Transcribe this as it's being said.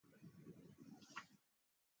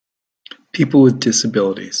People with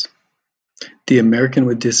disabilities. The American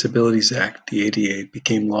with Disabilities Act, the ADA,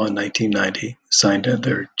 became law in 1990, signed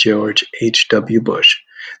under George H. W. Bush.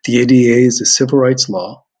 The ADA is a civil rights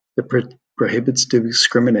law that prohibits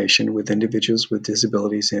discrimination with individuals with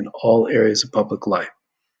disabilities in all areas of public life,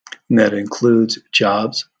 and that includes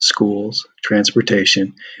jobs, schools,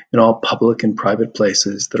 transportation, and all public and private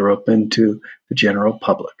places that are open to the general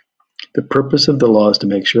public. The purpose of the law is to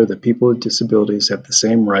make sure that people with disabilities have the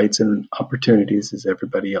same rights and opportunities as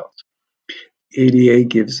everybody else. ADA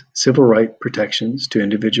gives civil right protections to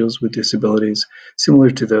individuals with disabilities similar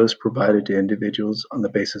to those provided to individuals on the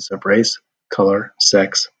basis of race, color,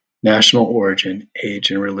 sex, national origin,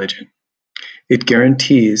 age, and religion. It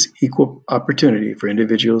guarantees equal opportunity for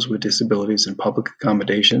individuals with disabilities in public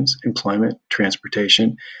accommodations, employment,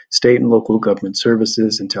 transportation, state and local government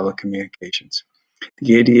services, and telecommunications.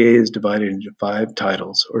 The ADA is divided into 5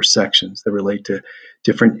 titles or sections that relate to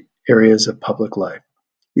different areas of public life.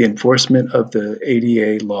 The enforcement of the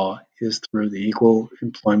ADA law is through the Equal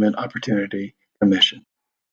Employment Opportunity Commission.